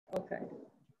Okay.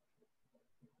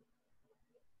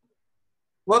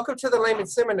 Welcome to the Layman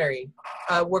Seminary.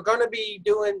 We're going to be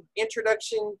doing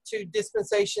Introduction to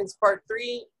Dispensations Part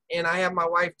 3, and I have my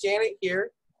wife Janet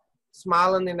here,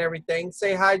 smiling and everything.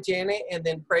 Say hi, Janet, and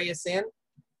then pray us in.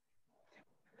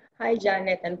 Hi,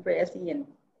 Janet, and pray us in.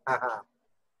 Haha.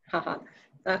 Haha.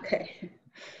 Okay.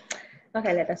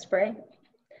 Okay, let us pray.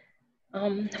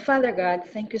 Father God,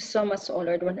 thank you so much, oh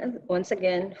Lord, once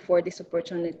again for this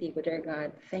opportunity, dear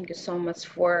God. Thank you so much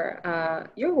for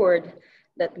your word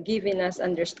that giving us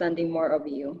understanding more of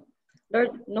you. Lord,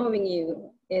 knowing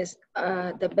you is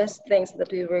the best things that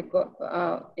we were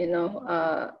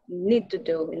need to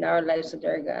do in our lives,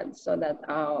 dear God, so that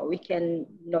we can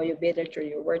know you better through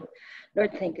your word.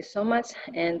 Lord, thank you so much.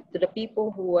 And to the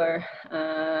people who are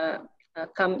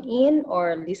come in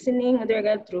or listening, dear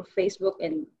God, through Facebook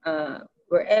and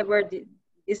wherever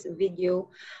this video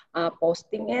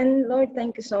posting in, Lord,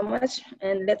 thank you so much,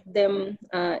 and let them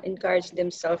encourage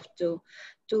themselves to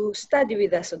study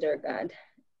with us, dear God,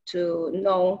 to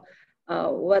know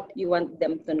what you want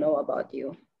them to know about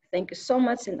you. Thank you so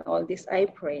much. In all this, I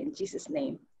pray in Jesus'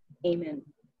 name. Amen.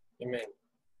 Amen.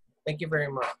 Thank you very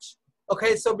much.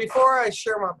 Okay, so before I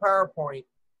share my PowerPoint,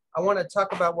 I want to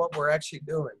talk about what we're actually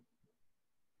doing.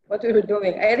 What we were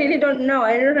doing? I really don't know.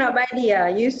 I don't have idea.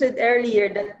 You said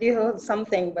earlier that you heard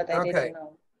something, but I didn't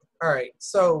know. All right.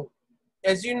 So,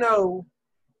 as you know,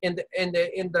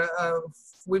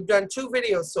 we've done 2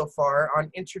 videos so far on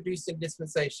introducing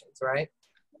dispensations, right?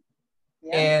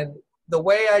 Yeah. And the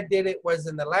way I did it was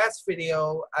in the last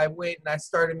video, I went and I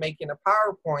started making a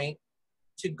PowerPoint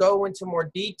to go into more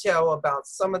detail about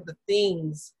some of the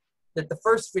things that the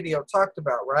first video talked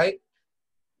about, right?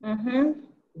 Mm-hmm.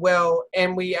 Well,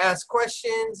 and we asked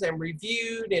questions and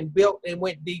reviewed and built and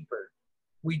went deeper.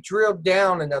 We drilled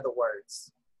down, in other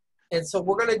words. And so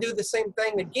we're going to do the same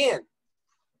thing again.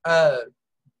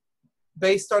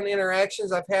 Based on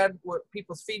interactions I've had with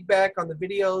people's feedback on the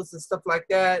videos and stuff like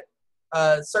that,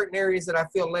 certain areas that I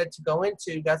feel led to go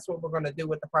into, that's what we're going to do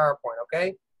with the PowerPoint,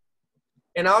 okay?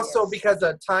 And also because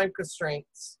of time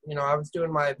constraints, you know, I was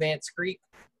doing my advanced Greek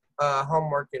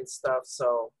homework and stuff,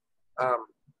 so,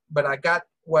 but I got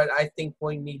what I think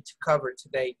we need to cover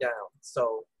today down.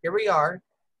 So here we are.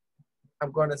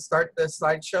 I'm going to start the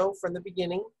slideshow from the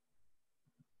beginning.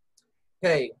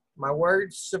 Okay, my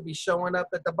words should be showing up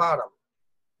at the bottom.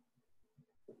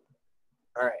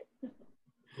 All right,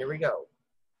 here we go.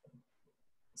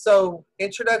 So,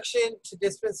 Introduction to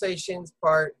Dispensations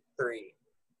Part 3.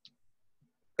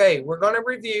 Okay, we're going to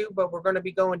review, but we're going to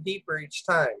be going deeper each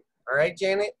time. All right,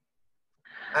 Janet?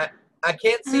 I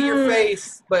can't see your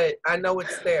face, but I know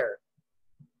it's there.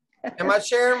 Am I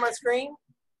sharing my screen?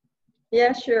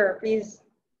 Yeah, sure, please.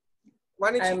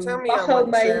 Why didn't you tell me I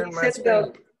wasn't sharing my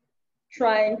screen?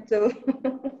 Trying to.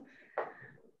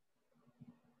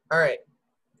 All right.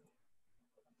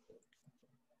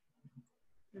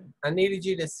 I needed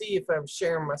you to see if I was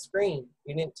sharing my screen.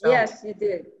 You didn't tell me. Yes, you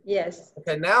did. Yes.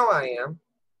 Okay, now I am.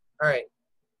 All right.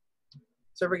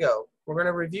 So here we go. We're going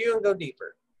to review and go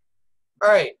deeper. All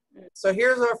right. So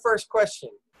here's our first question.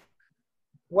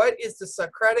 What is the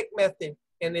Socratic method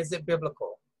and is it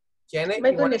biblical? Janet,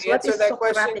 you want to answer that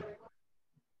question?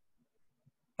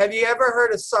 Have you ever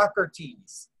heard of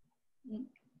Socrates?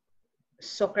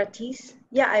 Socrates?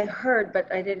 Yeah, I heard,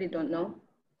 but I really don't know.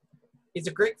 He's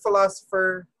a Greek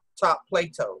philosopher, taught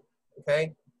Plato,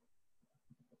 okay?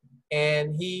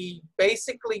 And he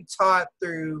basically taught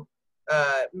through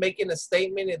making a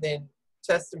statement and then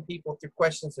testing people through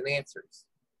questions and answers.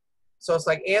 So it's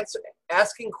like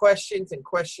asking questions and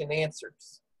question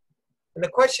answers. And the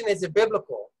question, is it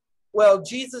biblical? Well,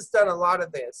 Jesus done a lot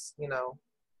of this, you know.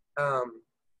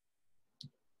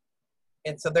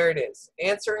 And so there it is.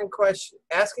 Asking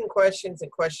questions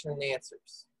and question and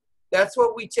answers. That's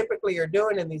what we typically are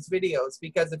doing in these videos,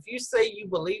 because if you say you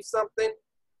believe something,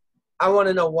 I want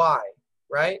to know why,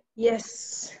 right?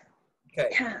 Yes.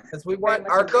 Okay. Because we want,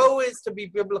 our goal is to be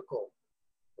biblical,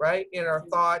 right? In our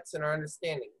thoughts and our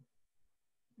understanding.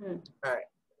 All right.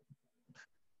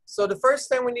 So the first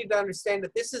thing we need to understand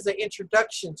that this is an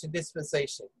introduction to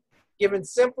dispensation, giving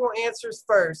simple answers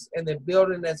first and then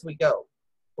building as we go.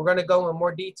 We're going to go in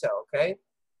more detail, okay?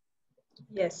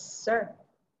 Yes, sir.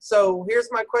 So here's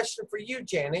my question for you,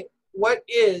 Janet. What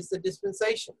is the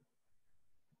dispensation?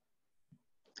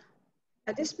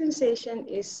 A dispensation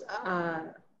is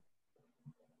a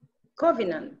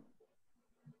covenant.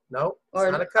 No, it's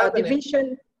or not a covenant.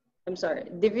 Division. I'm sorry.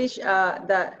 Division.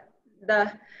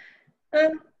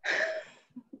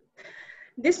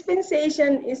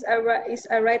 Dispensation is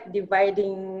a right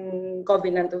dividing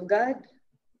covenant of God.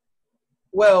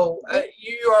 Well,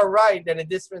 you are right that a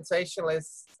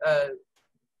dispensationalist,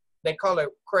 they call it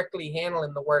correctly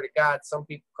handling the word of God. Some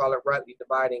people call it rightly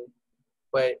dividing.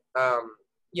 But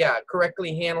yeah,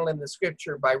 correctly handling the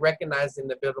scripture by recognizing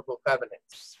the biblical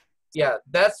covenants. Yeah,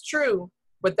 that's true,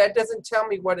 but that doesn't tell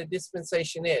me what a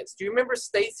dispensation is. Do you remember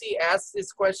Stacy asked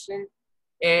this question?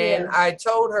 And Yes. I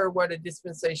told her what a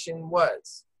dispensation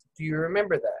was. Do you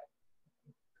remember that?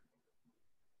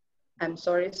 I'm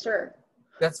sorry, sir.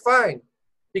 That's fine,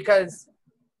 because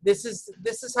this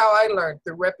is how I learned,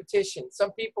 through repetition.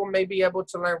 Some people may be able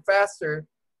to learn faster,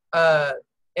 and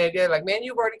they're like, man,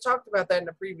 you've already talked about that in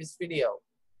the previous video.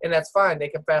 And that's fine. They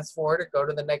can fast forward or go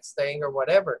to the next thing or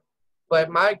whatever. But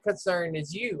my concern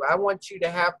is you. I want you to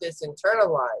have this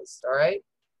internalized, all right?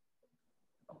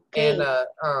 Okay. And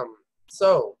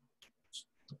so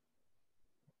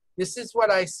this is what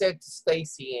I said to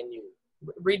Stacy and you.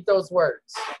 Read those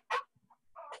words.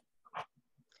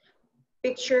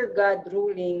 Picture God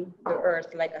ruling the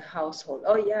earth like a household.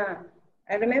 Oh yeah,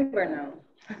 I remember now.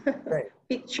 Right.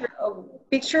 Picture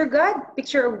God,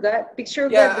 picture of God, picture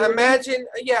of Yeah, God ruling. imagine,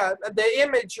 yeah, the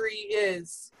imagery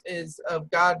is of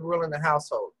God ruling the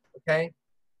household, okay?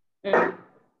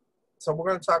 So we're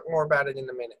going to talk more about it in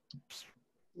a minute.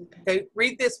 Okay,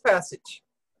 read this passage.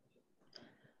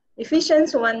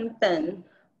 Ephesians 1:10,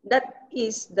 that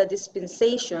is the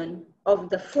dispensation of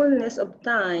the fullness of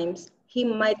times he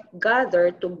might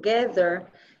gather together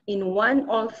in one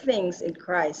all things in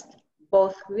Christ,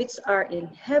 both which are in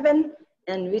heaven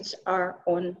and which are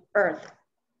on earth,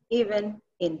 even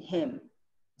in him.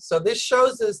 So this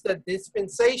shows us that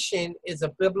dispensation is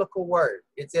a biblical word.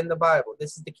 It's in the Bible.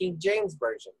 This is the King James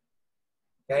Version.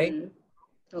 Okay?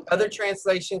 Okay. Other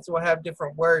translations will have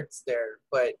different words there,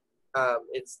 but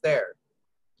it's there.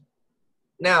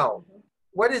 Now,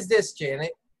 what is this,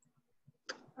 Janet?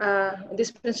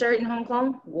 Dispensary in Hong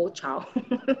Kong? Whoa, chow.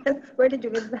 Where did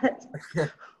you get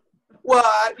that? Well,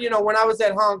 you know, when I was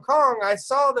at Hong Kong, I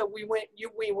saw that we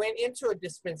went into a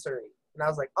dispensary, and I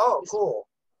was like, oh, cool.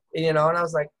 You know, and I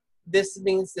was like, this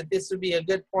means that this would be a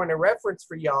good point of reference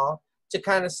for y'all to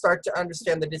kind of start to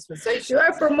understand the dispensation. You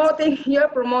are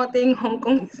promoting Hong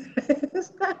Kong.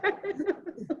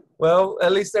 Well,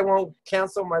 at least they won't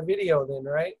cancel my video then,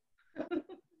 right?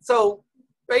 So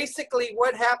basically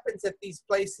what happens at these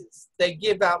places, they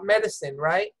give out medicine,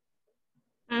 right?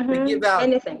 They give out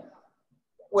anything.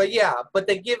 Well, yeah, but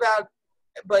they give out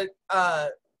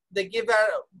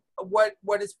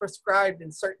what is prescribed in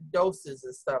certain doses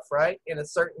and stuff, right? In a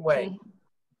certain way.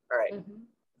 All right.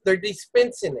 They're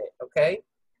dispensing it, okay?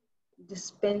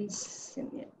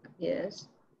 Dispensing it, yes.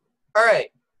 All right.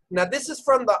 Now, this is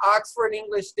from the Oxford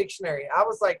English Dictionary. I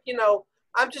was like, you know,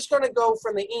 I'm just going to go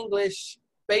from the English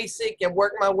basic and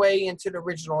work my way into the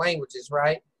original languages,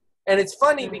 right? And it's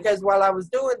funny because while I was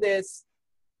doing this,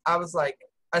 I was like,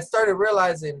 I started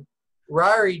realizing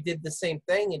Ryrie did the same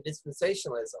thing in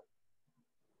dispensationalism.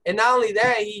 And not only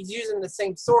that, he's using the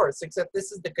same source, except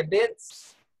this is the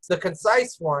condensed, the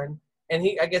concise one, and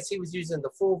I guess he was using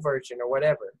the full version or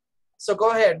whatever. So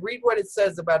go ahead, read what it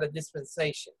says about a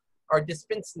dispensation or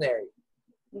dispensary.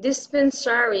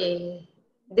 Dispensary,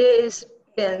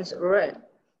 dispensary.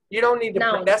 You don't need to,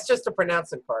 Noun. that's just the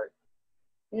pronouncing part.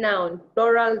 Noun,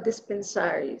 plural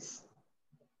dispensaries.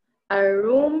 A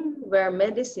room where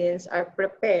medicines are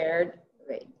prepared.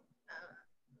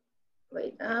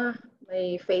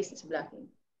 My face is blacking.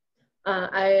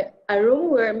 A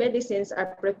room where medicines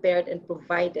are prepared and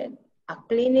provided. A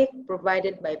clinic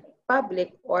provided by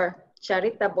public or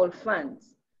charitable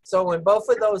funds. So in both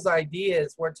of those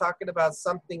ideas, we're talking about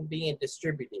something being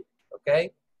distributed,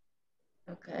 okay?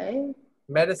 Okay.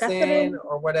 Medicine Catherine.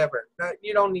 or whatever.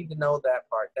 You don't need to know that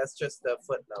part. That's just a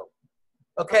footnote.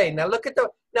 Okay, now look at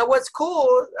now what's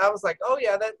cool, I was like, oh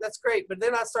yeah, that's great. But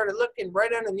then I started looking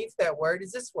right underneath that word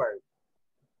is this word.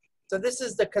 So this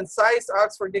is the concise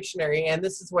Oxford Dictionary, and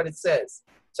this is what it says.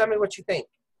 Tell me what you think.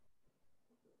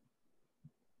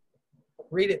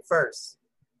 Read it first.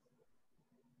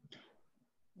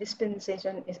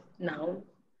 Dispensation is noun.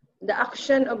 The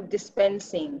action of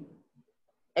dispensing,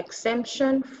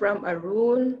 exemption from a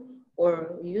rule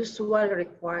or usual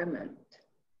requirement,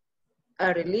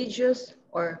 a religious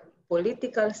or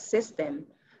political system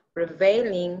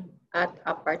prevailing at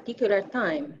a particular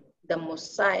time, the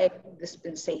Mosaic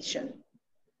dispensation.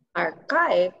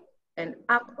 Archaic, an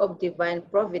act of divine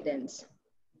providence.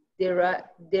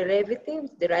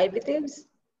 Derivatives,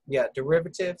 Yeah,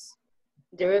 derivatives.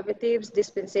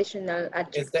 Dispensational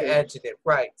adjective. Is the adjective,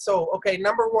 right. So, okay,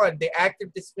 number one, the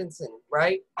active dispensing,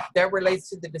 right? That relates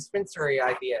to the dispensary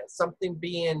idea, something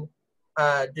being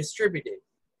distributed.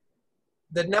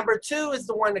 The number 2 is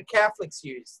the one the Catholics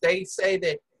use. They say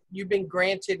that you've been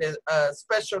granted a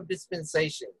special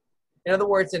dispensation. In other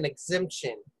words, an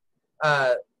exemption,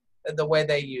 the way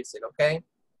they use it, okay?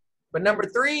 But number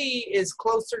 3 is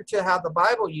closer to how the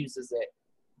Bible uses it.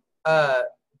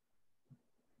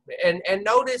 And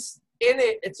notice in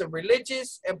it, it's a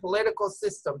religious and political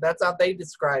system. That's how they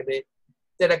describe it,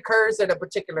 that occurs at a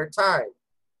particular time,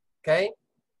 okay?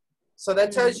 So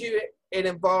that tells you it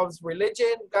involves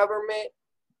religion, government,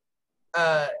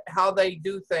 how they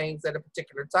do things at a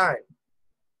particular time.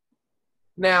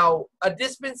 Now, a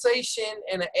dispensation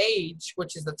and an age,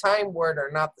 which is the time word,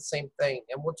 are not the same thing.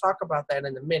 And we'll talk about that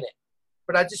in a minute.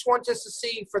 But I just want us to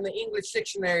see from the English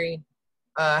dictionary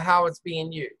how it's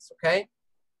being used, okay?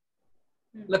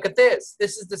 Look at this.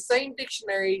 This is the same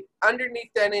dictionary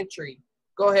underneath that entry.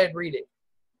 Go ahead, read it.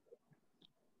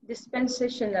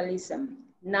 Dispensationalism.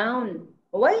 Noun.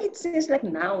 Why it says like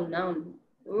noun?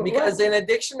 Because in a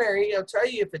dictionary, it'll tell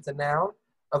you if it's a noun,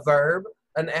 a verb,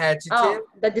 an adjective. Oh,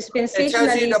 the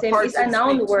dispensationalism is a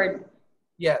noun word.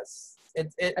 Yes.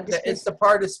 It's the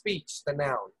part of speech, the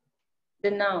noun.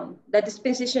 The noun. The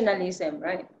dispensationalism,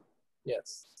 right?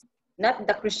 Yes. Not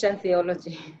the Christian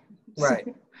theology.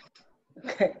 Right.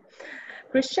 Okay.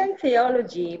 Christian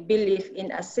theology believes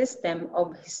in a system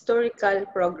of historical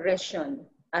progression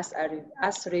as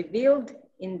revealed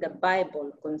in the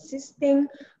Bible, consisting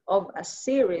of a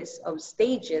series of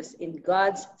stages in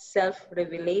God's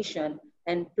self-revelation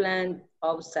and plan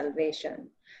of salvation.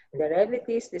 The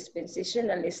Relativist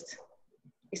Dispensationalist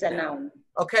is a noun.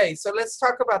 Okay, so let's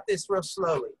talk about this real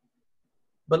slowly.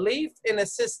 Belief in a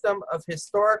system of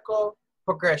historical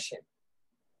progression.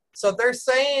 So they're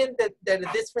saying that a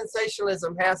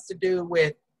dispensationalism has to do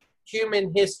with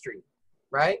human history,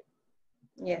 right?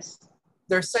 Yes.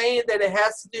 They're saying that it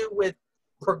has to do with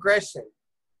progression.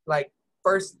 Like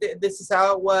first, this is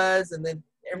how it was, and then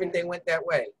everything went that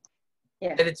way.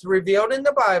 Yeah. That it's revealed in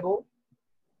the Bible,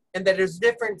 and that there's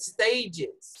different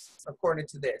stages, according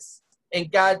to this, in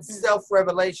God's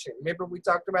self-revelation. Remember we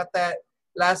talked about that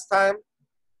last time,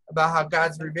 about how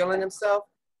God's revealing himself?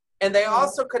 And they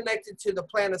also connected to the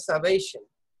plan of salvation.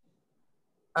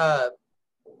 I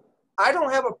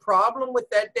don't have a problem with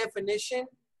that definition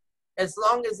as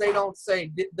long as they don't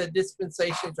say the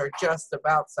dispensations are just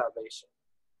about salvation.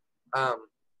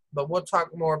 But we'll talk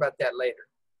more about that later.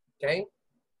 Okay?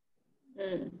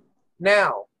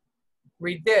 Now,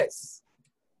 read this.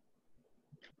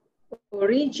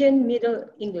 Origin Middle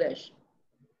English.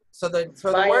 So the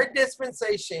word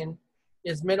dispensation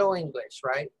is Middle English,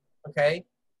 right? Okay?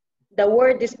 The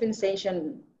word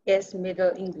dispensation is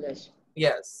Middle English.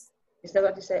 Yes. Is that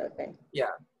what you say? Okay.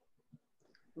 Yeah.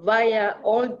 Via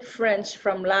Old French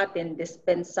from Latin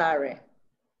dispensare.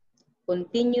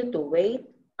 Continue to wait,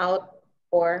 out,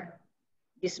 or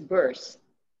disburse.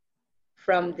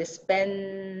 From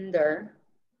dispender,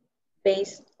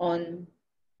 based on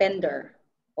pender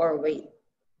or wait.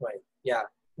 Right. Yeah.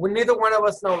 Well, neither one of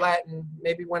us know Latin.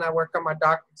 Maybe when I work on my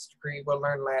doctorate degree, we'll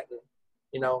learn Latin.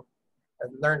 You know, I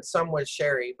learned some with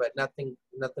Sherry, but nothing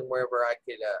wherever I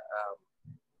could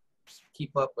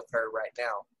keep up with her right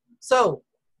now. So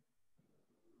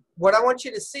what I want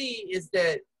you to see is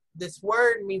that this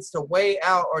word means to weigh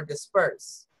out or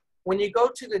disperse. When you go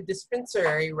to the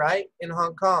dispensary, right, in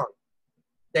Hong Kong,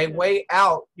 they weigh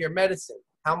out your medicine,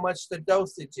 how much the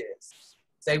dosage is.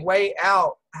 They weigh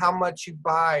out how much you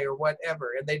buy or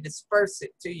whatever, and they disperse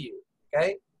it to you,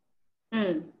 okay?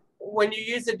 When you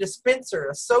use a dispenser,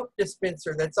 a soap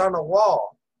dispenser that's on a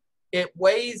wall, it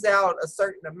weighs out a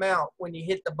certain amount. When you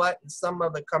hit the button, some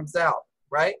of it comes out,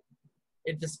 right?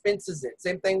 It dispenses it.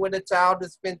 Same thing with a towel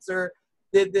dispenser.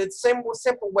 The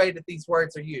simple way that these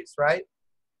words are used, right?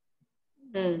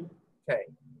 Okay.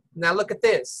 Now look at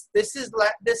this. This is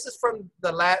from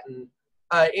the Latin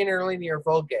Interlinear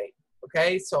Vulgate.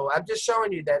 Okay, so I'm just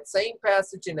showing you that same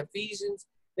passage in Ephesians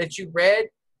that you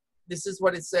read. This is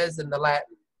what it says in the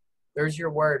Latin. There's your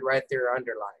word right there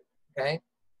underlined. Okay.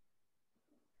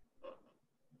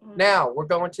 Now we're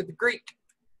going to the Greek.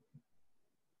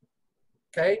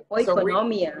 Okay.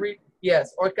 Oikonomia. So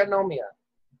yes, oikonomia.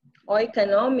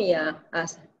 Oikonomia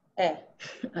as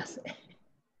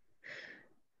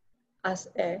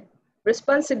a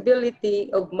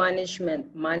responsibility of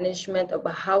management of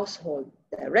a household,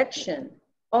 direction,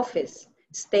 office,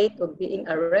 state of being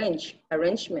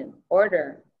arrangement,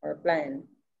 order or plan,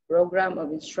 program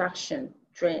of instruction,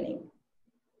 training.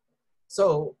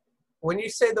 So when you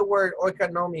say the word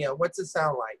oikonomia, what's it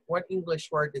sound like? What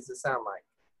English word does it sound like?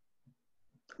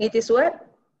 It is what?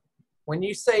 When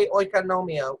you say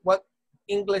oikonomia, what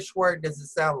English word does it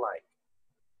sound like?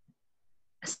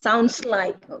 Sounds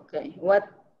like, okay. What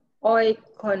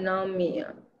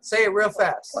Oikonomia. Say it real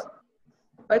fast.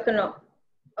 Oikono.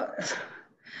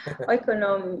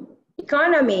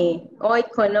 Economy.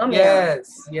 Oikonomia.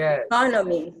 Yes, yes.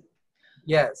 Economy.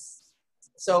 Yes.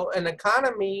 So an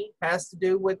economy has to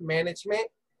do with management,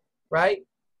 right?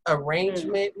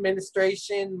 Arrangement,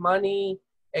 administration, money,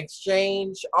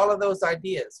 exchange, all of those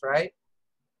ideas, right?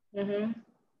 Mm-hmm.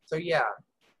 So yeah,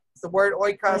 the word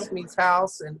oikos means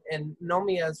house, and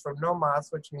nomia is from nomos,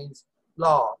 which means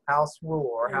law, house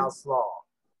rule, or house law.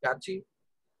 Got you?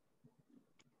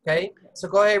 Okay, so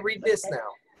go ahead, read this now.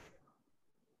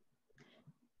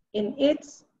 In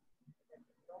its...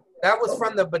 That was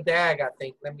from the Badag, I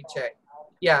think. Let me check.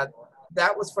 Yeah,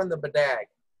 that was from the Badag.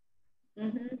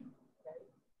 Mm-hmm.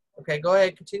 Okay, go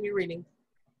ahead, continue reading.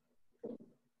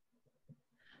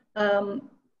 In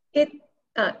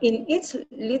its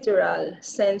literal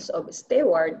sense of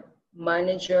steward,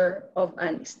 manager of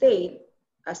an estate,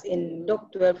 as in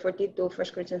Luke 12:42,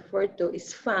 1 Corinthians 4:2,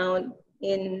 is found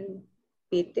in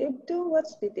Pitib 2.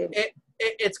 What's Pitib?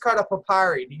 It's called a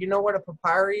papyri. Do you know what a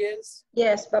papyri is?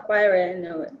 Yes, papyri, I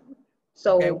know it.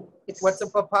 So okay, it's... What's a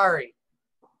papyri?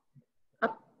 A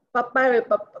papyri,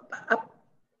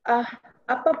 a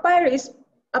papyri is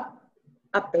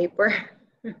a paper.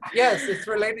 Yes, it's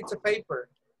related to paper.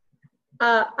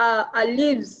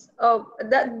 Leaves of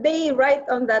that they write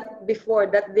on that before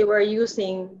that they were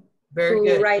using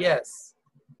to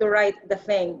write the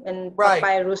thing, and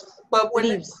papyrus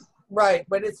leaves. Right,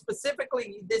 but it's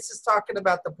specifically, this is talking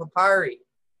about the papyri.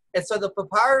 And so the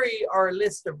papyri are a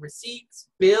list of receipts,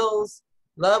 bills,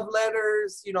 love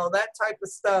letters, you know, that type of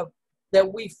stuff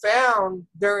that we found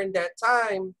during that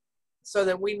time, so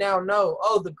that we now know,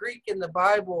 oh, the Greek in the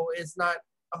Bible is not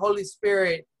a Holy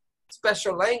Spirit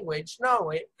special language. No,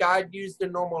 God used the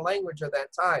normal language of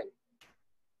that time.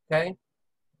 Okay?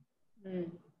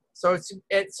 So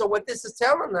so what this is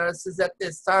telling us is at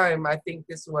this time, I think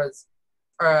this was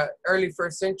early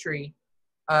first century,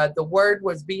 the word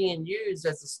was being used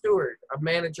as a steward, a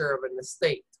manager of an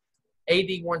estate,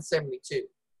 AD 172,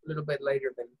 a little bit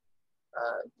later than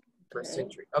first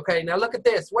century. Okay, now look at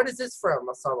this. What is this from,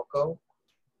 Masamako?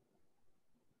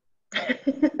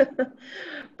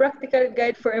 Practical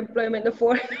guide for employment of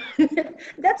foreign.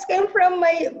 That came from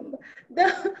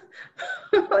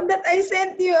that I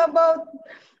sent you about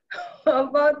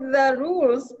the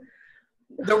rules.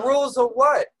 The rules of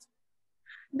what?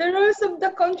 The rules of the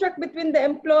contract between the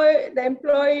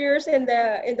employers and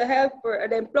the helper,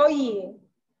 the employee.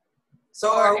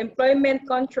 So or employment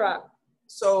contract.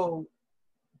 So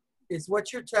is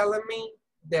what you're telling me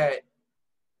that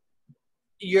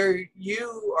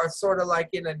you are sort of like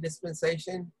in a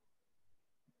dispensation,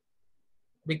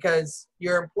 because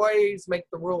your employees make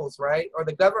the rules, right? Or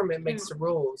the government makes the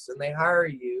rules and they hire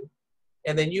you,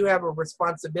 and then you have a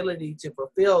responsibility to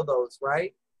fulfill those,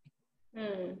 right?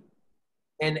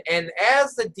 And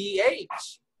as the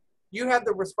DH, you have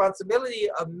the responsibility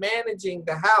of managing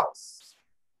the house.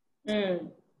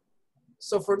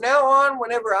 So from now on,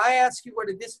 whenever I ask you what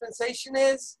a dispensation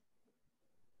is,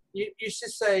 you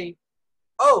should say,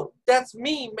 oh, that's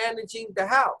me managing the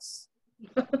house.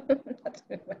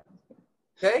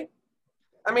 Okay?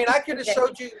 I mean, I could have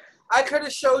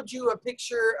showed you a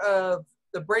picture of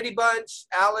the Brady Bunch,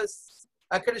 Alice.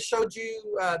 I could have showed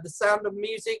you The Sound of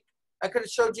Music. I could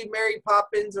have showed you Mary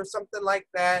Poppins or something like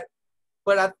that.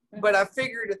 But I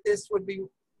figured that this would be,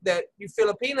 that you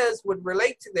Filipinas would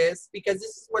relate to this, because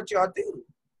this is what y'all do.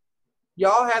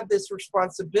 Y'all have this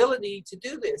responsibility to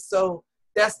do this. So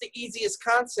that's the easiest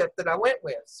concept that I went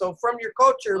with. So from your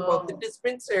culture, both the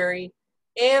dispensary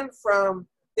and from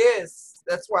this,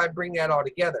 that's why I bring that all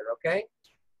together, okay?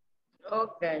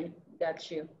 Okay,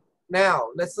 got you. Now,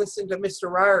 let's listen to Mr.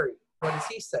 Ryrie. What does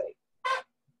he say?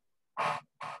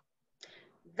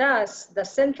 Thus, the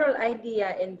central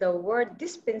idea in the word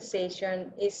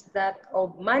dispensation is that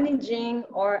of managing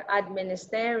or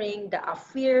administering the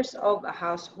affairs of a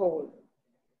household.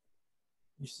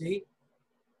 You see?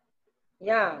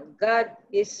 Yeah, God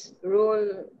is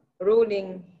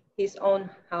ruling his own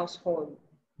household.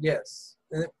 Yes,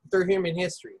 through human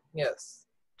history, yes.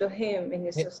 To him in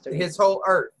his history. His whole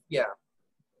earth, yeah.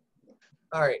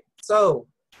 All right, so,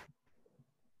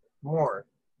 more.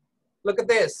 Look at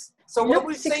this. So what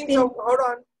we've seen, so hold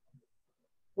on.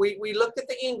 We looked at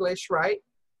the English, right?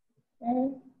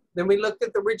 Then we looked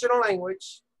at the original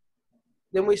language.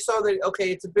 Then we saw that,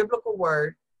 okay, it's a biblical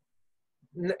word.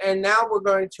 And now we're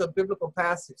going to a biblical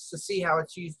passage to see how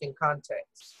it's used in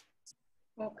context.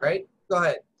 Okay. Right? Go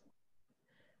ahead.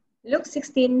 Luke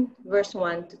 16, verse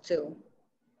 1 to 2.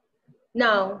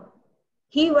 Now,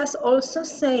 he was also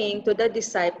saying to the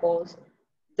disciples,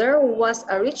 there was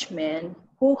a rich man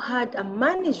who had a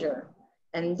manager,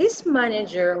 and this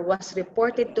manager was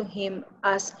reported to him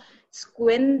as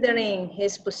squandering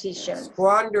his position.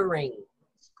 Squandering.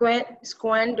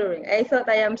 Squandering. I thought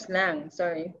I am slang,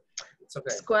 sorry. It's okay.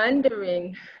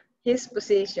 Squandering his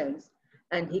possessions.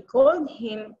 And he called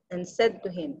him and said to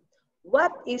him,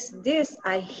 "What is this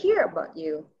I hear about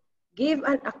you? Give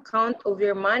an account of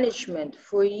your management,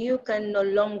 for you can no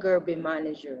longer be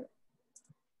manager."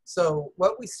 So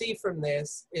what we see from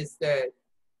this is that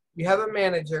you have a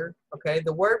manager, okay?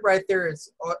 The word right there is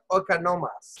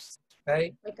oikonomos,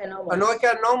 okay? Oikonomos. An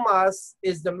oikonomos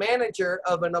is the manager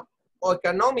of an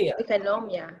oikonomia.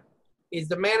 Oikonomia. Is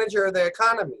the manager of the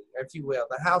economy, if you will,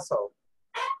 the household.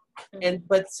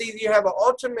 But see, you have an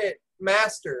ultimate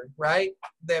master, right,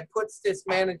 that puts this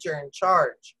manager in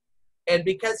charge. And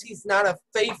because he's not a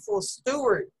faithful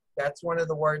steward, that's one of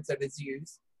the words that is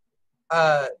used,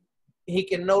 he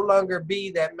can no longer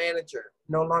be that manager,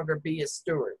 no longer be a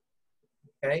steward.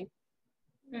 Okay?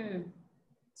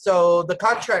 So the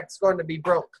contract's going to be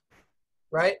broke,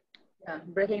 right? Yeah,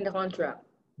 breaking the contract.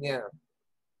 Yeah.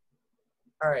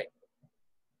 All right.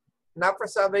 Not for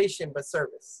salvation, but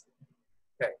service.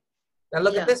 Okay. Now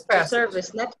look at this passage. For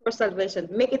service, not for salvation.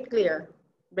 Make it clear.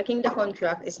 Breaking the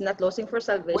contract is not losing for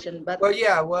salvation, but... Well,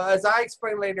 yeah. Well, as I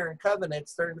explain later in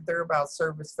covenants, they're about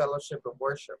service, fellowship, and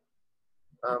worship.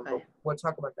 Okay. But we'll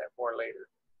talk about that more later.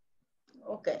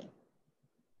 Okay.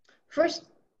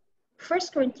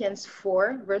 First Corinthians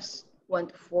 4, verse 1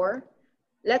 to 4.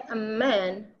 Let a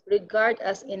man regard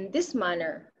us in this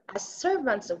manner, as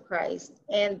servants of Christ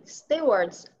and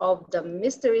stewards of the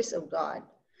mysteries of God.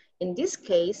 In this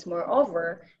case,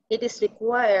 moreover, it is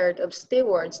required of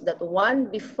stewards that one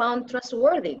be found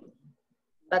trustworthy.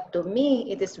 But to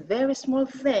me, it is a very small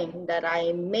thing that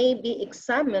I may be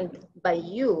examined by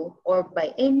you or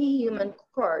by any human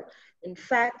court. In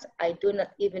fact, I do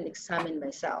not even examine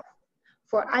myself.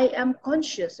 For I am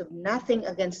conscious of nothing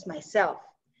against myself.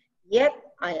 Yet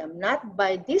I am not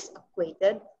by this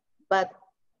acquitted, but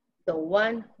the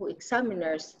one who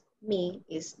examines me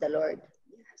is the Lord.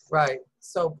 Yes. Right.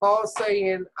 So Paul's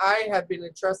saying, I have been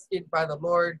entrusted by the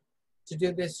Lord to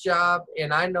do this job,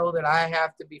 and I know that I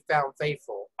have to be found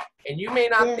faithful. And you may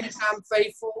not think I'm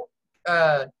faithful,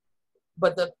 and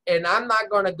I'm not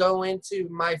going to go into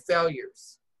my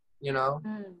failures, you know,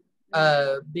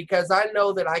 because I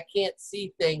know that I can't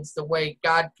see things the way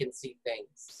God can see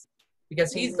things,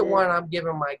 because he's the one I'm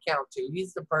giving my account to.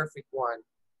 He's the perfect one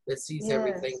that sees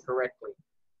everything correctly.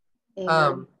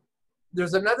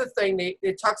 There's another thing,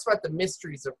 it talks about the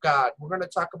mysteries of God. We're going to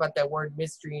talk about that word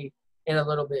mystery in a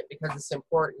little bit because it's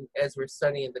important as we're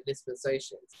studying the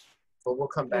dispensations. But we'll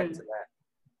come back to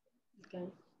that.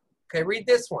 Okay, read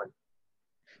this one.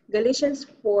 Galatians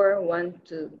 4, 1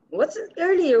 to... What's it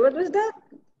earlier? What was that?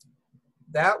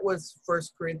 That was 1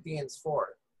 Corinthians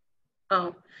 4.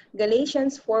 Oh,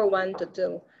 Galatians 4, 1 to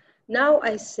 2. Now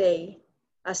I say,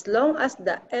 as long as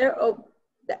the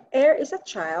heir is a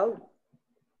child,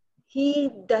 he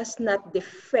does not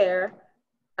differ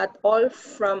at all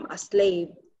from a slave,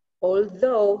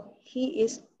 although he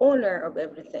is owner of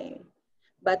everything.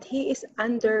 But he is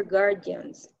under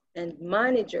guardians and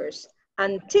managers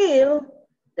until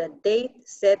the date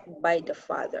set by the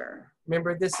father.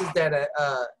 Remember, this is that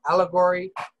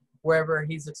allegory wherever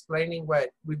he's explaining what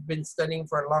we've been studying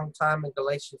for a long time in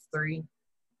Galatians 3.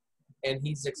 And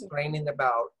he's explaining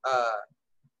about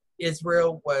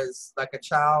Israel was like a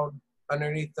child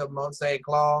underneath the Mosaic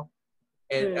law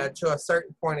and to a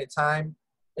certain point in time.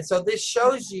 And so this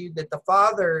shows you that the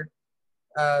father,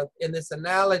 in this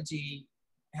analogy,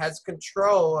 has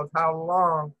control of how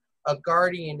long a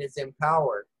guardian is in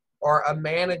power or a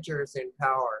manager is in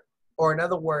power. Or in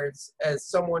other words, as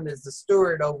someone is the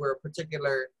steward over a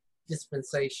particular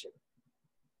dispensation.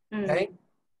 Okay?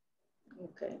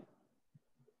 Okay.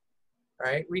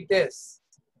 All right, read this.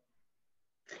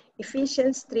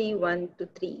 Ephesians 3, 1 to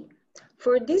 3.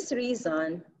 For this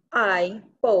reason, I,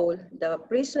 Paul, the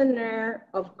prisoner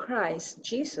of Christ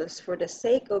Jesus, for the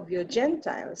sake of you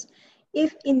Gentiles,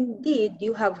 if indeed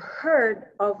you have heard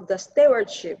of the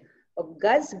stewardship of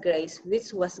God's grace,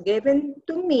 which was given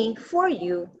to me for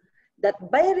you,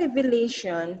 that by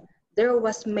revelation there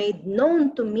was made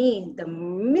known to me the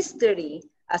mystery,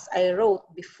 as I wrote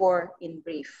before in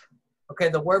brief. Okay,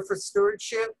 the word for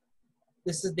stewardship,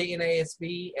 this is the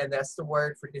NASB, and that's the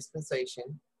word for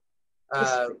dispensation.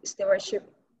 Stewardship.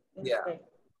 Yeah. Okay.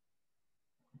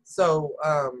 So,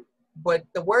 but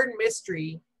the word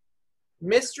mystery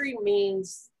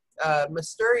means,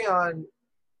 mysterion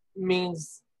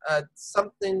means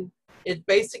something, it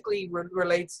basically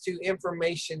relates to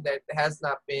information that has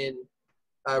not been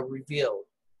revealed,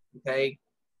 okay?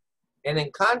 And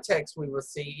in context, we will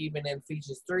see, even in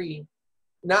Ephesians 3,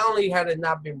 not only had it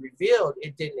not been revealed,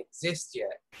 it didn't exist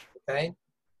yet. Okay?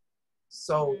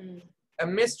 So a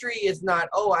mystery is not,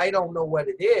 oh, I don't know what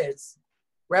it is.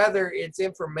 Rather, it's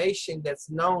information that's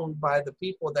known by the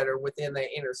people that are within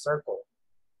that inner circle.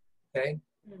 Okay?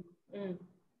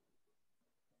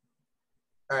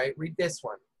 All right, read this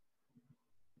one.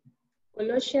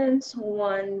 Colossians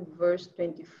 1, verse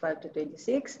 25 to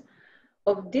 26.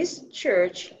 Of this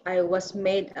church I was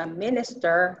made a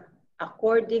minister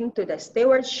according to the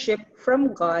stewardship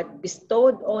from God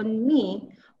bestowed on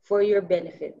me for your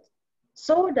benefit,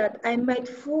 so that I might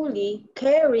fully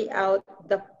carry out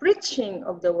the preaching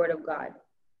of the word of God.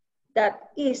 That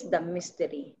is the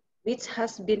mystery, which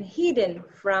has been hidden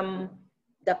from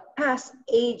the past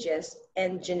ages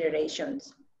and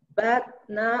generations, but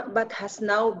has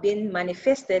now been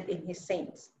manifested in his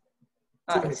saints.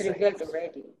 It's revealed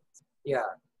already.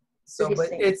 Yeah. So, but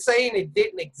it's saying it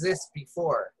didn't exist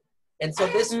before. And so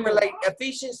this relate,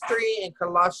 Ephesians 3 and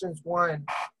Colossians 1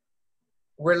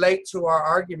 relate to our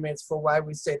arguments for why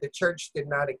we say the church did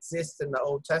not exist in the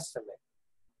Old Testament.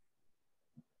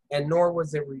 And nor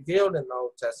was it revealed in the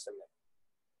Old Testament.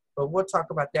 But we'll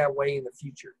talk about that way in the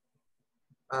future.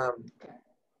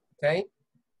 Okay?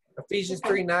 Ephesians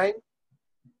 3:9.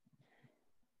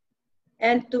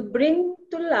 And to bring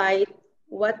to light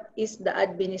what is the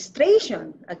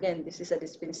administration, again, this is a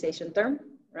dispensation term,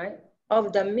 right?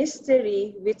 Of the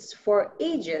mystery which for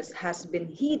ages has been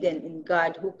hidden in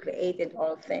God who created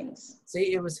all things.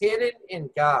 See, it was hidden in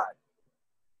God.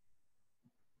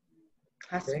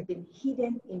 Has been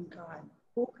hidden in God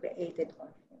who created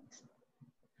all things.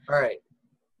 All right.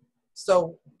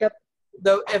 So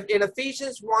in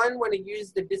Ephesians 1, when he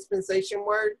used the dispensation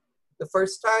word the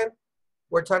first time,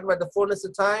 we're talking about the fullness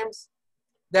of times.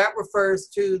 That refers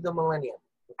to the millennium,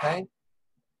 okay?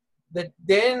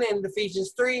 Then in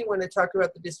Ephesians 3, when it talked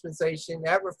about the dispensation,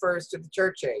 that refers to the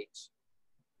church age.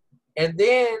 And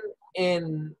then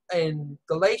in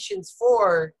Galatians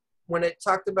 4, when it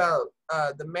talked about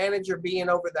the manager being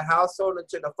over the household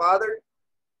unto the father,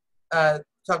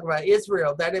 talking about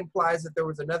Israel, that implies that there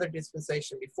was another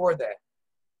dispensation before that.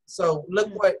 So look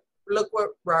what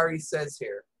Rari says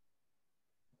here.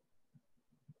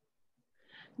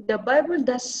 The Bible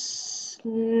does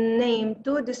name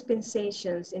two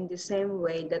dispensations in the same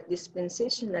way that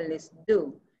dispensationalists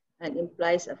do, and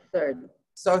implies a third.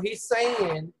 So he's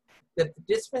saying that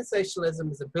the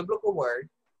dispensationalism is a biblical word,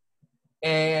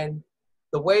 and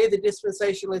the way the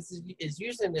dispensationalist is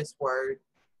using this word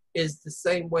is the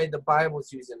same way the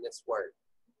Bible's using this word.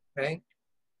 Okay?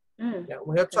 Yeah,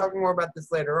 we'll talk more about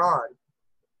this later on.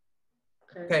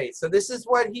 Okay, so this is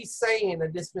what he's saying a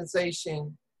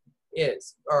dispensation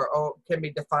is, or can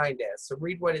be defined as. So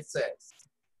read what it says.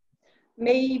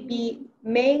 May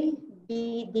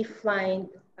be defined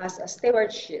as a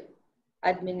stewardship,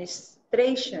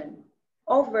 administration,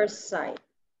 oversight,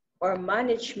 or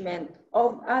management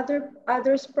of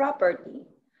others' property,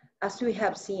 as we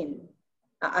have seen.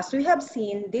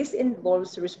 This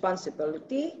involves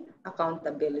responsibility,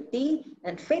 accountability,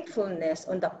 and faithfulness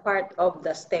on the part of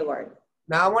the steward.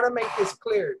 Now, I want to make this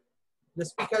clear.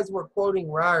 Just because we're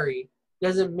quoting Rari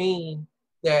doesn't mean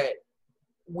that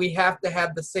we have to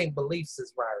have the same beliefs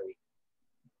as Rari.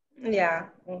 Yeah.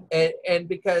 And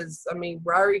because, I mean,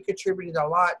 Rari contributed a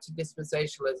lot to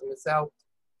dispensationalism. It's helped,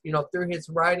 through his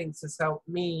writings, has helped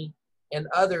me and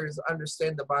others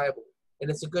understand the Bible. And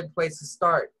it's a good place to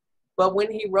start. But when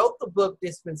he wrote the book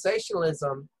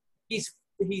Dispensationalism, he's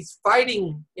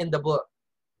fighting in the book,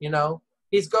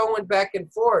 He's going back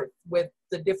and forth with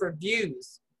the different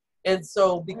views. And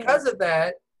so because of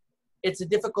that, it's a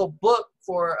difficult book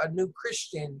for a new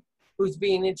Christian who's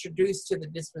being introduced to the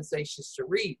dispensations to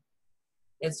read.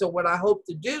 And so what I hope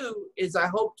to do is I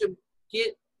hope to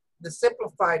get the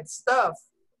simplified stuff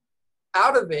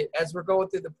out of it as we're going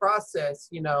through the process,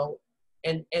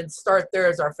 and start there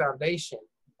as our foundation.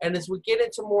 And as we get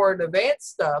into more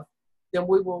advanced stuff, then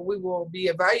we will be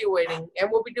evaluating, and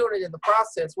we'll be doing it in the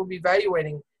process. We'll be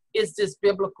evaluating, is this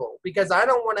biblical? Because I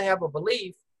don't want to have a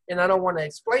belief, and I don't want to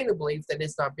explain a belief that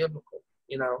it's not biblical,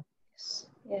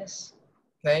 Yes.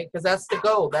 Okay, because that's the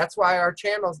goal. That's why our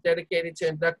channel is dedicated to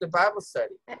inductive Bible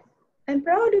study. I'm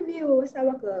proud of you,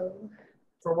 Sawako.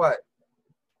 For what?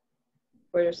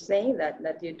 For saying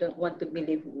that you don't want to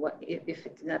believe if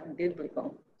it's not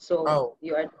biblical. So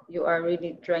you are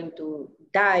really trying to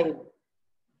dive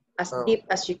as deep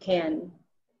as you can.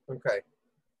 Okay.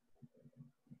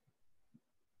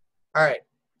 All right.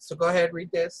 So go ahead,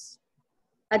 read this.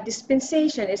 A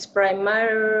dispensation is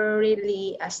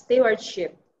primarily a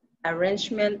stewardship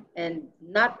arrangement and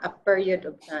not a period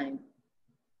of time.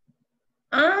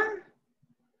 Ah,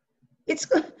 it's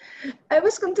I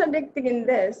was contradicting in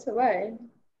this. Why?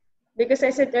 Because I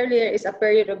said earlier it's a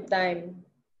period of time.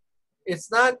 It's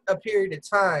not a period of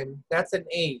time. That's an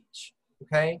age.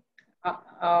 Okay.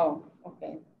 Oh,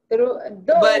 okay. Through, But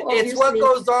though it's what obviously.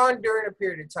 goes on during a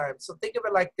period of time. So think of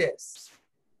it like this.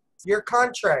 Your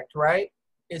contract, right,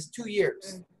 is 2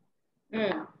 years.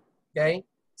 Mm, Okay.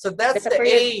 So that's that's a the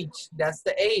period. age. That's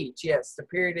the age. Yes, the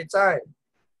period of time.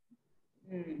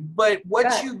 Mm, But what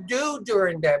God. you do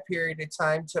during that period of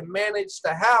time to manage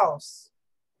the house,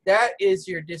 that is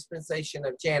your dispensation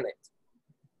of Janet.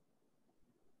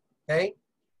 Okay.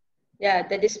 Yeah,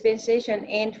 the dispensation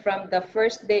end from the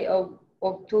first day of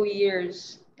 2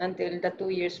 years until the 2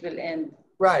 years will end.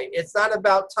 Right. It's not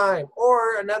about time.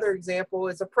 Or another example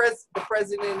is the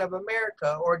president of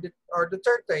America or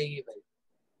Duterte even.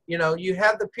 You know, you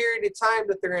have the period of time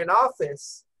that they're in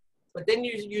office, but then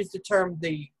you use the term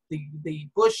the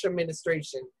Bush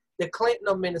administration, the Clinton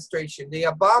administration, the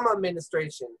Obama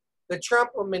administration, the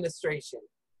Trump administration,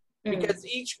 Mm. because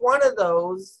each one of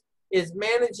those is It's a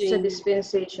managing.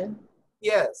 dispensation.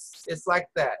 Yes, it's like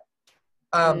that.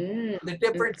 Mm, The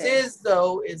difference okay. is,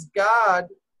 though, is God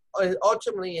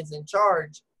ultimately is in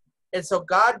charge, and so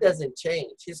God doesn't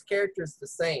change. His character is the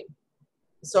same.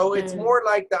 So it's Mm, more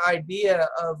like the idea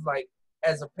of, like,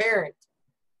 as a parent,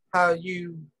 how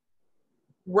you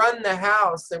run the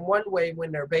house in one way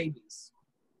when they're babies,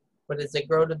 but as they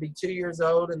grow to be 2 years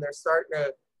old and they're starting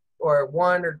to, or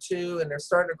 1 or 2, and they're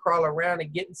starting to crawl around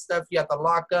and getting stuff, you have to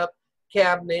lock up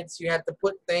cabinets. You have to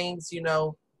put things, you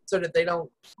know, so that they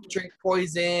don't drink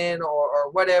poison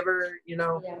or whatever, you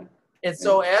know. yeah. And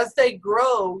so Mm, as they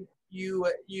grow, you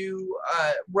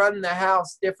run the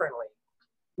house differently.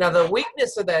 Now the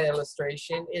weakness of that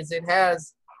illustration is it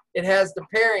has the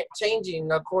parent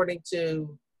changing according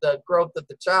to the growth of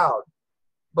the child.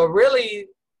 But really,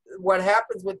 what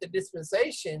happens with the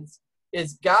dispensations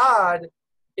is God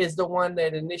is the one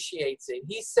that initiates it.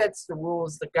 He sets the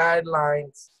rules, the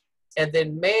guidelines, and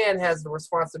then man has the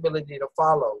responsibility to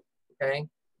follow, okay,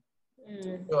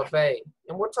 mm. to obey.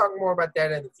 And we'll talk more about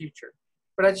that in the future.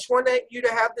 But I just want you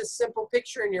to have this simple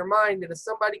picture in your mind that if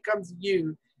somebody comes to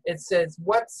you and says,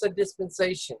 what's a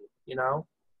dispensation, you know?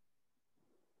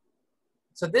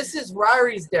 So this is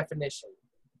Ryrie's definition.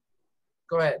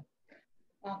 Go ahead.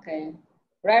 Okay.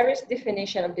 Ryer's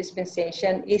definition of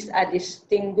dispensation is a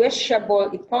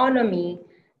distinguishable economy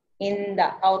in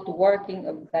the outworking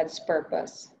of God's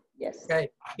purpose. Yes. Okay.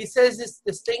 He says it's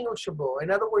distinguishable. In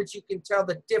other words, you can tell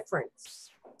the difference,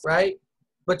 right,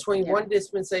 between Yeah. one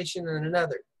dispensation and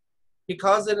another. He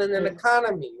calls it an Mm.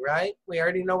 economy, right? We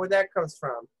already know where that comes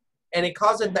from. And he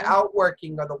calls it the Mm-hmm.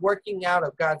 outworking or the working out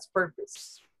of God's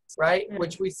purpose, right? Mm.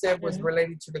 Which we said was Mm-hmm.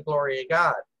 related to the glory of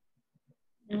God.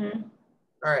 Mm-hmm.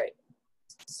 All right.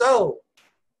 So,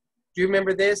 do you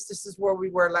remember this? This is where we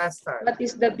were last time, What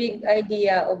is the big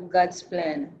idea of God's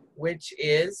plan? which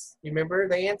is, you remember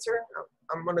the answer?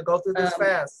 I'm going to go through this Um,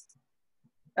 fast.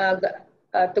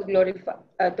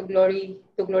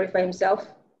 to glorify Himself.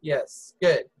 Yes,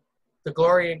 good. The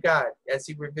glory of God as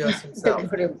he reveals The himself.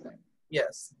 glory of God.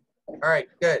 Yes. All right,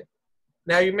 good.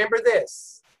 Now you remember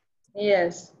this.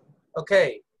 Yes.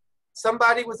 Okay.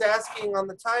 Somebody was asking on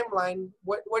the timeline,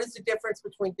 what is the difference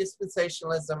between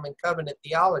dispensationalism and covenant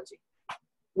theology?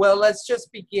 Well, let's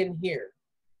just begin here.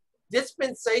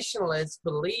 Dispensationalists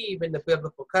believe in the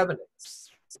biblical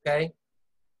covenants, okay?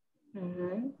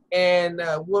 Mm-hmm. And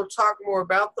we'll talk more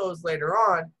about those later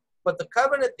on. But the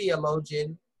covenant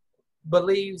theologian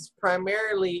believes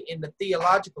primarily in the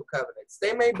theological covenants.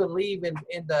 They may believe in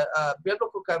the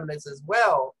biblical covenants as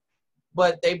well,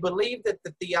 but they believe that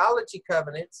the theology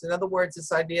covenants, in other words,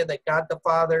 this idea that God the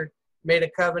Father made a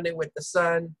covenant with the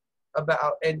Son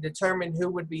about and determined who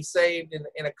would be saved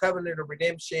in a covenant of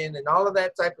redemption and all of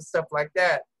that type of stuff like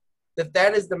that,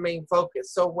 that is the main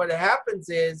focus. So what happens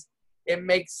is it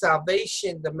makes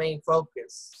salvation the main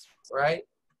focus, right?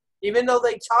 Even though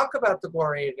they talk about the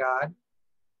glory of God,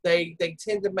 they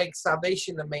tend to make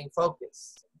salvation the main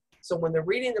focus. So when they're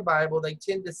reading the Bible, they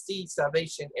tend to see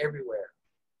salvation everywhere.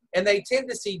 And they tend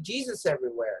to see Jesus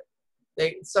everywhere.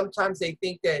 Sometimes they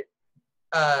think that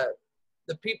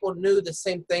the people knew the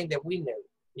same thing that we knew,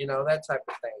 you know, that type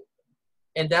of thing.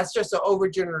 And that's just an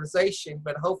overgeneralization,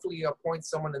 but hopefully you'll point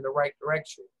someone in the right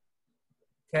direction.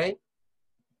 Okay?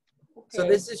 So Okay.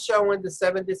 this is showing the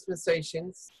 7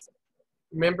 dispensations.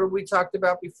 Remember we talked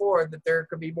about before that there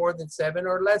could be more than 7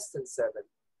 or less than 7.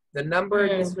 The number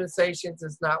of dispensations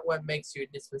is not what makes you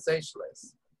a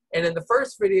dispensationalist. And in the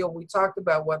first video, we talked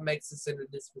about what makes us a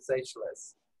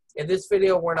dispensationalist. In this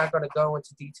video, we're not going to go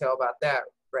into detail about that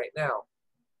right now.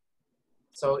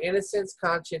 So innocence,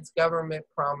 conscience, government,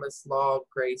 promise, law,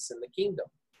 grace, and the kingdom.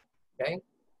 Okay?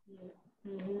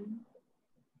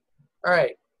 All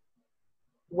right.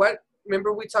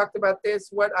 Remember we talked about this?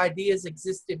 What ideas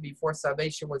existed before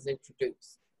salvation was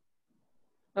introduced?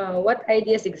 What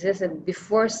ideas existed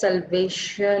before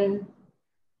salvation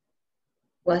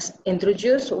was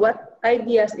introduced? What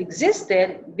ideas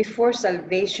existed before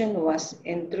salvation was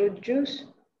introduced?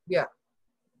 Yeah.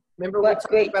 Remember we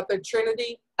talked about the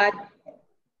Trinity?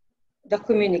 The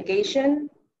communication,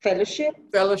 fellowship?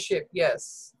 Fellowship,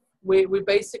 yes. We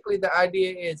basically, the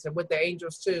idea is, and with the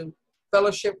angels too,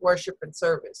 fellowship, worship, and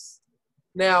service.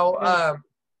 Now,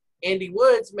 Andy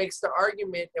Woods makes the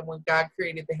argument that when God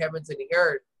created the heavens and the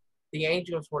earth, the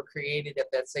angels were created at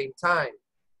that same time.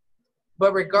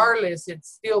 But regardless, it's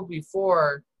still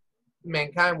before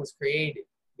mankind was created.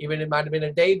 Even it might have been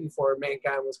a day before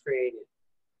mankind was created.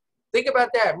 Think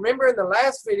about that. Remember in the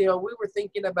last video, we were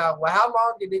thinking about, well, how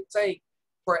long did it take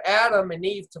for Adam and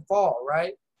Eve to fall,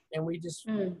 right? And we just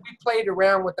we played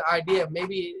around with the idea of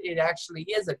maybe it actually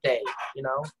is a day, you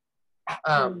know.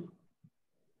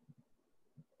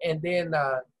 And then,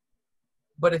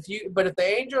 but if the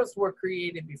angels were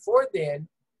created before then,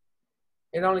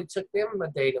 it only took them a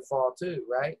day to fall too,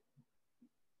 right?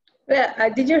 Yeah.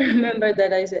 Did you remember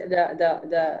that I said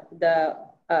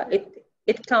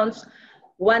it counts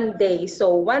one day?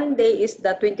 So one day is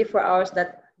the 24 hours,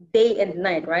 that day and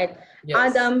night, right?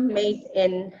 Yes. Adam made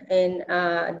in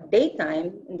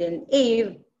daytime, and then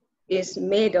Eve is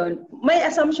made on, my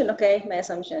assumption, okay, my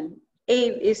assumption,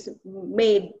 Eve is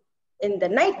made in the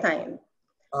nighttime.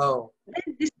 Oh.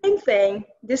 Then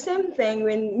the same thing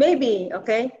when maybe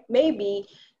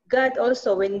God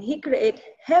also, when he created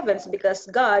heavens, because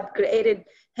God created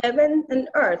heaven and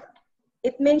earth,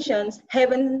 it mentions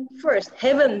heaven first,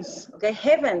 heavens, okay,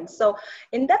 heavens. So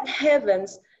in that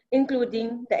heavens,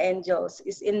 including the angels,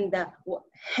 is in the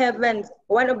heavens,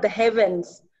 one of the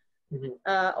heavens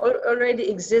already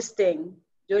existing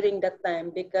during that time,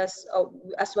 because of,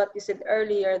 as what you said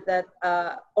earlier, that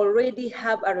already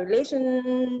have a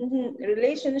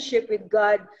relationship with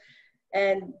God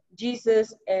and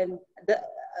Jesus and the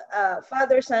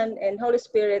Father, Son, and Holy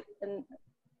Spirit, and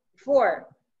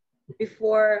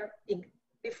before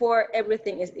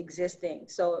everything is existing.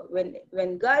 So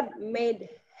when God made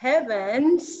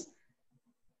heavens,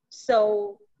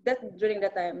 so that during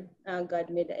that time God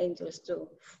made the angels too,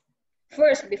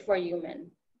 first before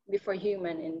human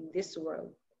in this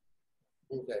world.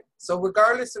 Okay. So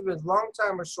regardless if it's long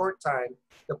time or short time,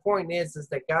 the point is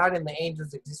that God and the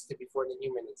angels existed before the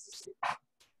human existed.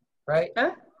 Right?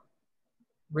 Huh?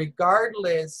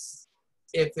 Regardless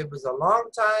if it was a long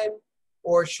time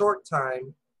or a short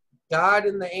time, God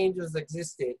and the angels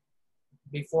existed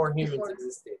before humans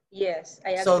existed. Yes,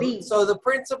 I agree. So the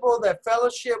principle that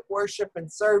fellowship, worship, and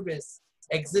service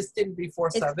existed before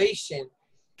salvation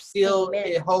still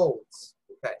it holds.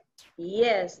 Okay.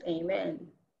 Yes, amen.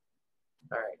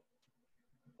 All right.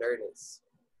 There it is.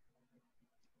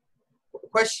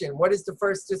 Question: what is the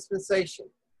first dispensation?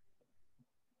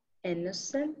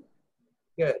 Innocent.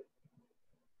 Good.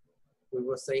 We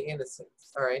will say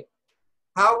innocence. All right.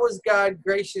 How was God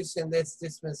gracious in this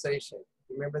dispensation?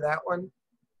 Remember that one?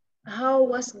 How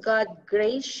was God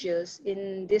gracious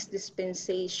in this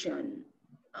dispensation?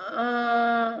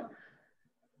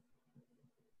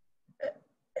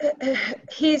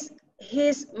 His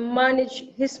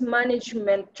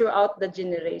management throughout the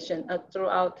generation,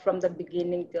 throughout from the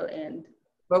beginning till end.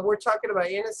 But we're talking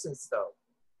about innocence, though.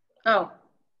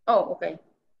 Oh, okay.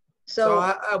 So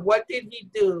what did he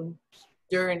do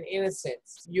during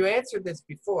innocence? You answered this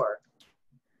before.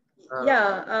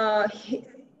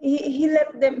 He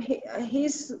let them.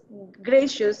 He's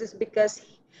gracious is because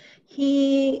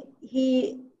he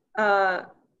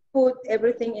put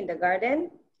everything in the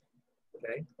garden.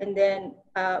 Okay. And then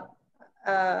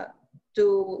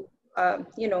to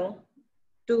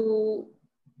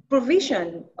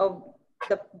provision of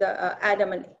the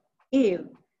Adam and Eve.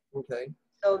 Okay.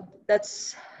 So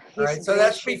that's his. All right. So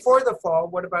that's before the fall.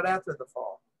 What about after the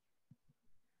fall?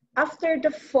 After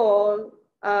the fall,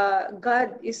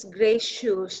 God is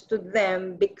gracious to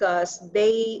them because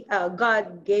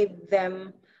God gave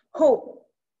them hope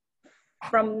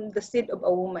from the seed of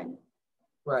a woman.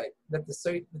 Right. That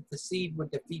the seed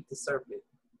would defeat the serpent.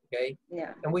 Okay.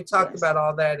 Yeah. And we talked about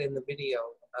all that in the video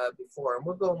before, and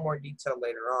we'll go in more detail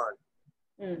later on.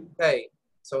 Okay.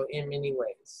 So in many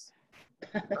ways.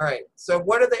 All right. So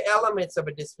what are the elements of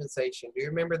a dispensation? Do you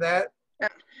remember that?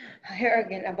 Here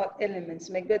again about elements.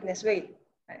 My goodness, wait.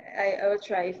 I will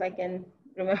try if I can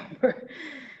remember.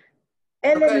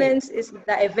 Elements is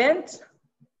the event.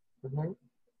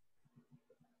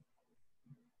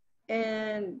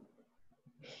 and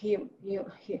he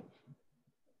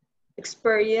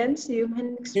experience human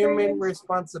Human experience,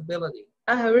 responsibility.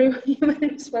 human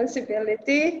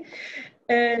responsibility.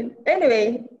 And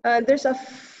anyway, there's a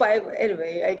 5.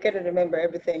 Anyway, I can't remember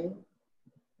everything.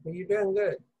 You're doing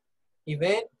good.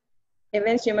 Event.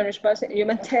 Events, human responsibility,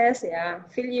 human test, yeah.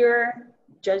 Failure,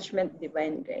 judgment,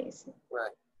 divine grace.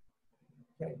 Right.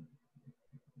 Okay.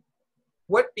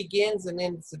 What begins and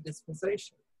ends the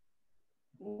dispensation?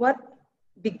 What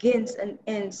begins and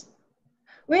ends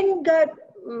when God,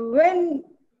 when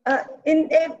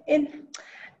in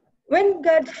when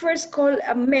God first called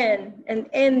a man and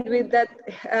end with that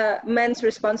man's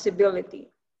responsibility.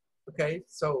 Okay,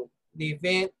 so the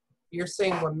event, you're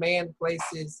saying when man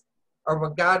places, or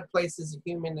when God places a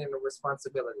human in a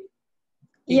responsibility.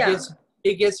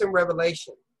 He gives him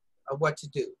revelation of what to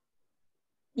do.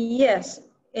 Yes,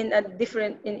 in a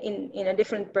different in a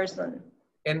different person.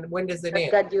 And when does it that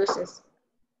end? God uses.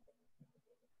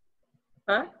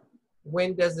 Huh?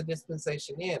 When does the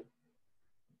dispensation end?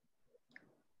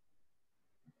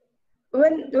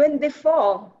 When they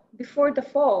fall, before the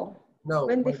fall. No,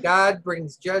 when God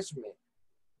brings judgment.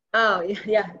 Oh,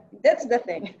 yeah, that's the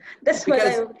thing. That's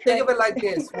because what I think of it like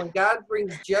this: when God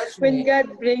brings judgment, when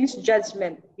God brings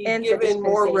judgment, He's given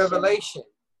more revelation.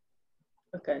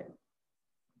 Okay.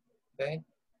 Okay.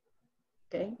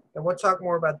 Okay. And we'll talk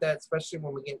more about that, especially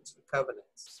when we get into the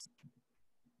covenants.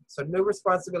 So new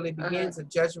responsibility begins and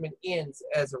judgment ends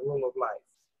as a rule of life.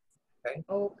 Okay.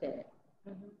 Okay.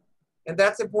 Mm-hmm. And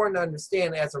that's important to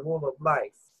understand as a rule of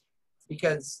life,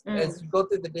 because as you go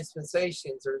through the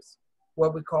dispensations, there's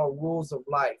what we call rules of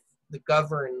life, the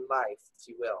govern life, if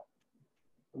you will.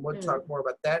 And we'll talk more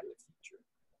about that in the future.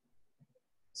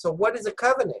 So what is a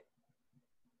covenant?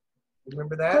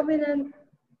 Remember that? Covenant,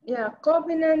 yeah,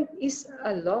 covenant is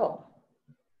a law.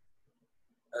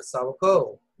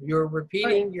 Salako, you're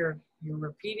repeating you're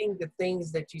repeating the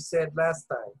things that you said last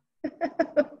time.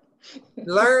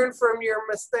 Learn from your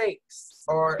mistakes,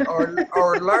 or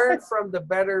learn from the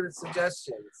better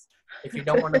suggestions, if you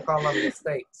don't want to call them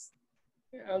mistakes.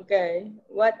 Okay,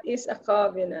 what is a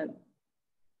covenant?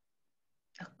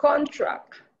 A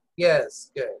contract. Yes,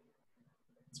 good.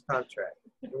 It's a contract.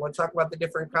 And we'll talk about the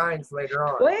different kinds later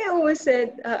on. Why I always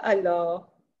said a law?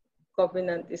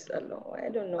 Covenant is a law. I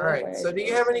don't know. All right. So, do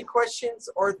you have any questions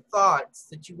or thoughts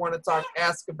that you want to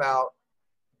ask about?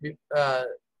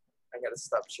 I gotta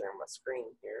stop sharing my screen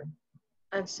here.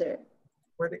 Answer.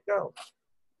 Where'd it go?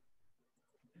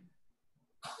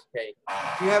 Okay.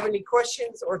 Do you have any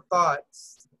questions or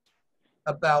thoughts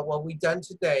about what we've done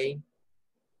today,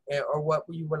 or what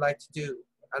you would like to do?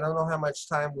 I don't know how much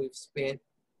time we've spent,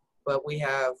 but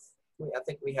I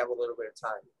think we have a little bit of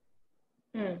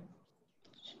time.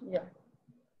 Yeah.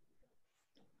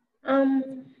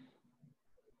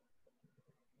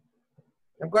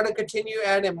 I'm going to continue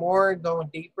adding more and going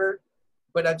deeper,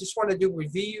 but I just want to do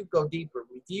review, go deeper,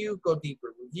 review, go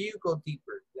deeper, review, go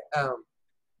deeper.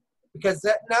 Because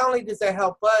that not only does that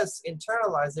help us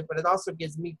internalize it, but it also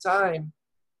gives me time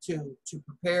to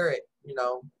prepare it,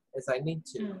 as I need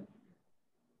to.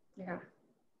 Yeah.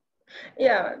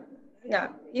 Yeah. Yeah.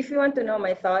 If you want to know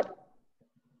my thought,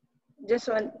 just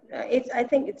one. I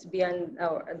think it's beyond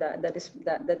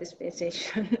the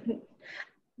dispensation.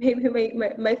 Maybe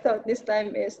my thought this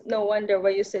time is, no wonder why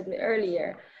you said me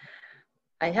earlier.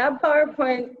 I have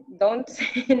PowerPoint. Don't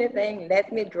say anything.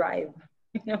 Let me drive.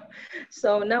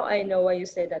 So now I know why you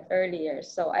said that earlier.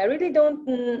 So I really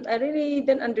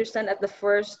didn't understand at the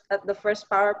first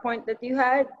PowerPoint that you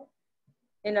had,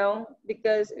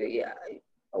 because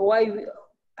why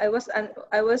I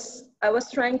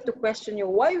was trying to question you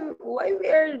why we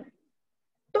are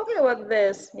talking about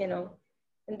this,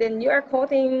 and then you are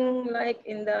quoting like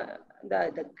in the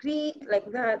Greek like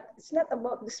that. It's not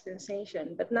about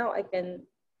dispensation, but now I can.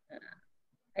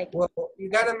 Well, you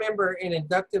got to remember, in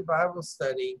inductive Bible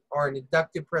study or an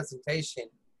inductive presentation,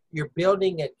 you're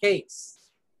building a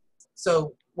case.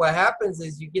 So what happens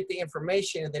is you get the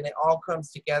information and then it all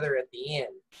comes together at the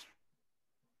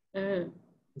end.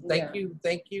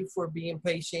 Thank you for being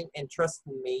patient and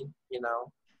trusting me,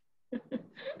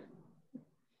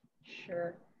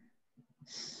 Sure.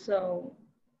 So,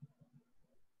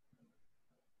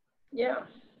 yeah.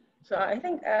 So I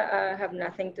think I have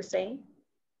nothing to say.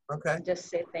 Okay. Just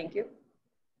say thank you.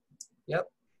 Yep.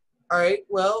 All right.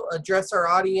 Well, address our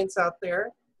audience out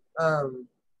there, and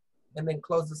then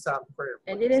close us out in prayer.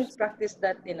 I didn't practice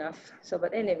that enough. So,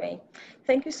 but anyway,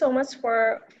 thank you so much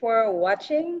for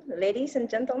watching, ladies and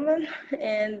gentlemen,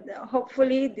 and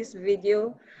hopefully this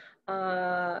video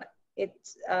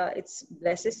it's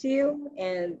blesses you.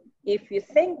 And if you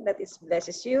think that it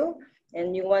blesses you,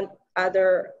 and you want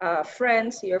other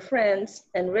friends, your friends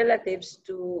and relatives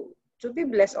to be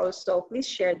blessed also, please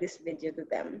share this video to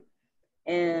them.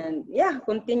 And yeah,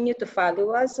 continue to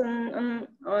follow us on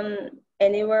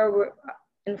anywhere we're,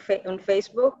 on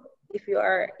Facebook. If you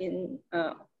are in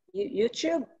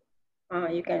YouTube,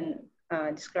 you can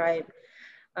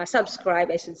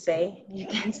subscribe, I should say. You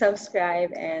can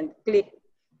subscribe and click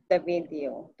the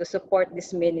video to support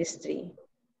this ministry.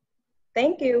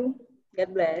 Thank you.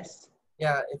 God bless.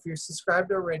 Yeah, if you're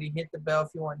subscribed already, hit the bell if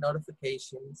you want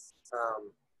notifications.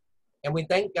 And we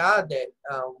thank God that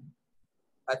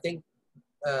I think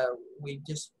we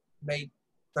just made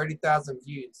 30,000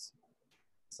 views.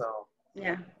 So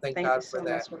Yeah, thank thank you God so for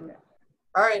that. much for that.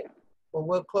 All right. Well,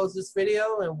 we'll close this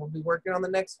video and we'll be working on the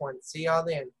next one. See y'all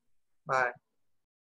then. Bye.